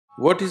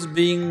What is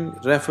being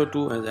referred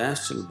to as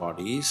astral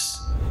body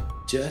is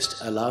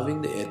just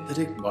allowing the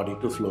etheric body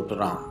to float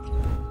around.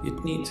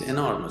 It needs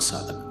enormous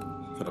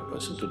sadhana for a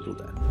person to do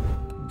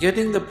that.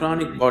 Getting the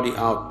pranic body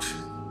out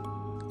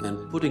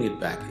and putting it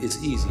back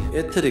is easy.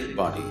 Etheric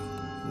body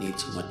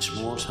needs much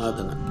more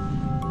sadhana.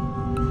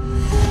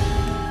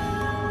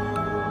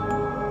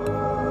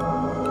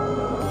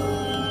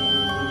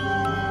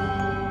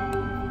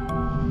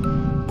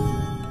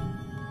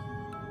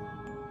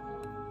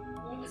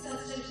 What is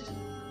Astral?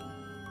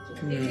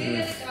 They say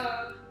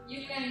that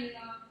you can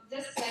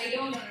just lie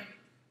down on it.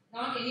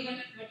 Not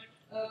anyone,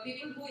 but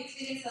people who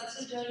experience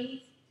Astral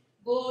journey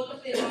go out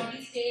of their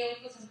body, stay out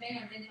for some time,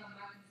 and then come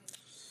back.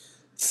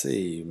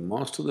 See,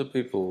 most of the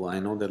people, I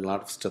know there are a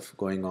lot of stuff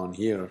going on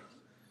here.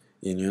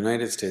 In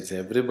United States,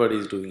 everybody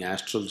is doing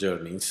astral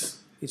journeys.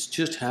 It's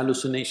just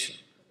hallucination,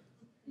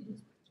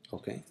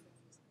 okay?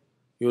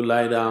 You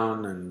lie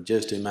down and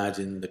just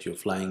imagine that you're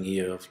flying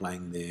here,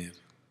 flying there.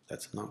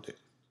 That's not it.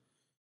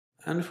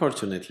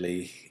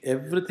 Unfortunately,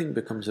 everything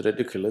becomes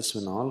ridiculous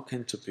when all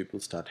kinds of people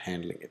start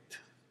handling it.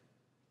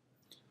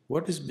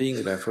 What is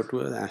being referred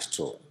to as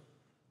astral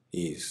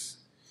is,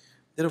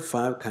 there are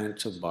five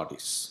kinds of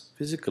bodies: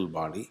 physical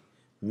body,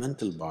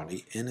 mental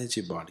body,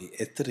 energy body,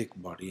 etheric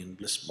body and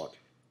bliss body.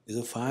 These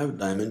are five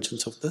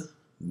dimensions of the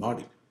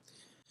body.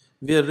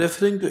 We are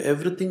referring to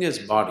everything as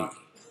body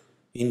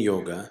in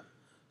yoga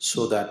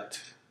so that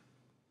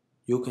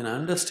you can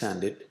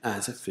understand it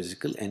as a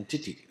physical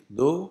entity.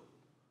 Though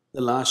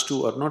the last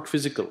two are not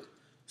physical,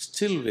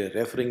 still we are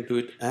referring to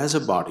it as a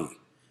body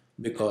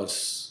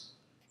because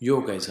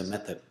yoga is a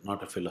method,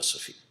 not a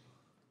philosophy.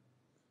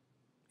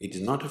 It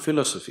is not a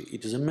philosophy,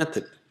 it is a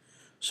method.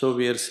 So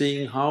we are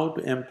seeing how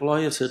to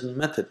employ a certain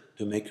method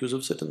to make use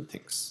of certain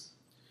things.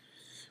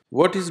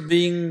 What is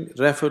being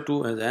referred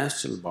to as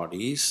astral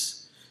body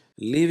is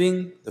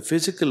leaving the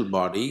physical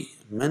body,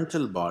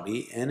 mental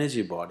body,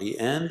 energy body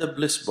and the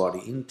bliss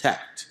body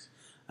intact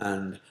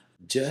and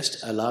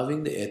just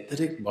allowing the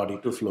etheric body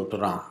to float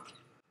around.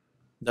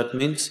 That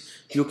means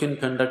you can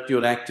conduct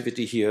your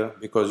activity here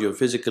because your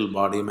physical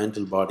body,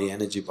 mental body,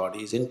 energy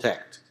body is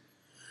intact.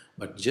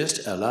 But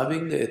just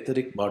allowing the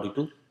etheric body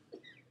to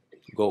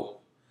go,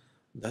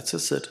 that's a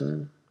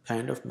certain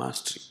kind of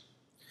mastery.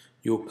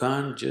 You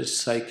can't just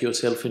psych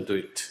yourself into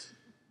it.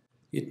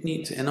 It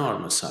needs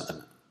enormous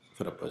sadhana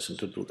for a person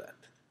to do that.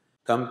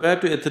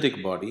 Compared to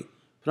etheric body,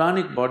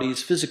 pranic body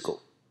is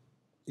physical.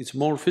 It's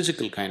more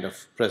physical kind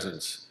of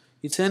presence.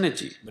 It's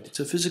energy, but it's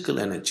a physical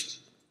energy.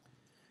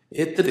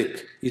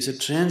 Etheric is a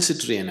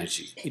transitory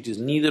energy. It is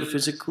neither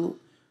physical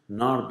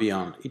nor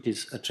beyond, it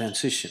is a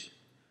transition.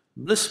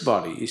 Bliss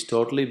body is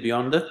totally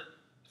beyond the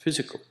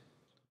physical.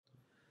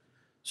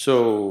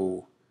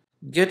 So,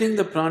 getting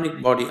the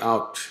pranic body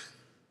out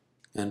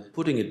and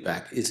putting it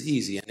back is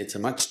easy and it's a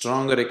much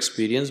stronger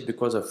experience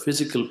because a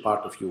physical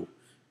part of you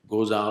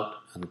goes out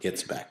and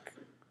gets back.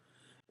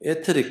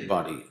 Etheric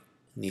body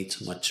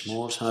needs much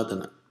more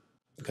sadhana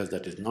because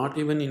that is not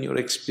even in your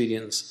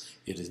experience,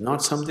 it is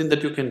not something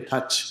that you can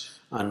touch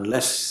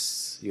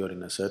unless you're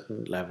in a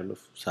certain level of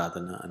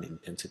sadhana and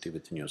intensity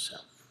within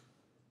yourself.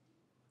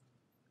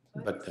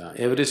 But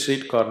every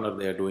street corner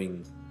they are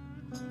doing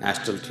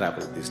astral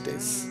travel these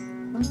days.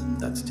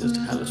 That's just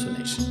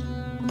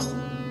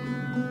hallucination.